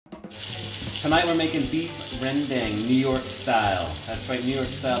Tonight we're making beef rendang, New York style. That's right, New York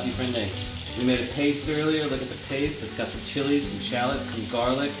style beef rendang. We made a paste earlier. Look at the paste. It's got some chilies, some shallots, some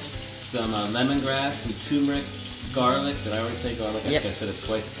garlic, some lemongrass, some turmeric, garlic. Did I already say garlic? Yep. I think I said it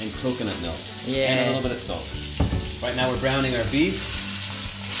twice. And coconut milk. Yeah. And a little bit of salt. Right now we're browning our beef.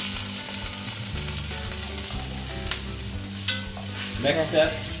 Next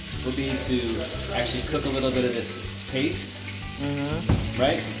step will be to actually cook a little bit of this paste.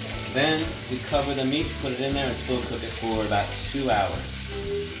 Right? Then we cover the meat, put it in there, and slow cook it for about 2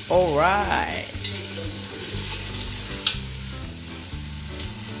 hours. All right.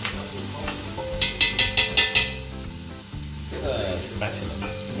 Get a spatula.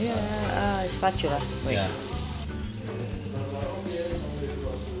 Yeah, spatula. Wait. Yeah.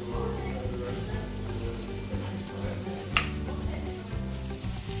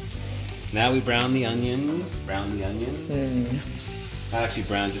 Now we brown the onions. Brown the onions. Not actually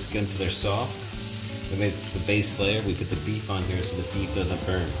brown, just get until they're soft. We made the base layer. We put the beef on here so the beef doesn't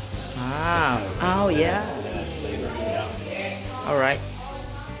burn. Ah. Oh yeah. Flavor. Yeah. All right.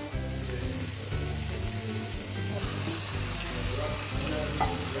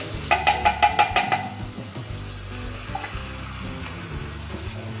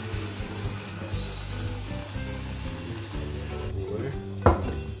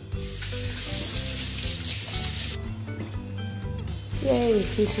 Yay,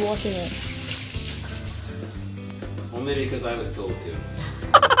 he's washing it. Only because I was told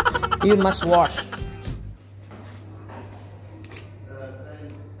to. You must wash.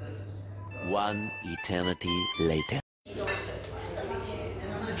 One eternity later.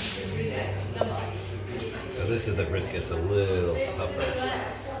 So this is the brisket. It's a little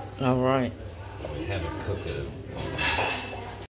tougher. All right. We haven't cooked it.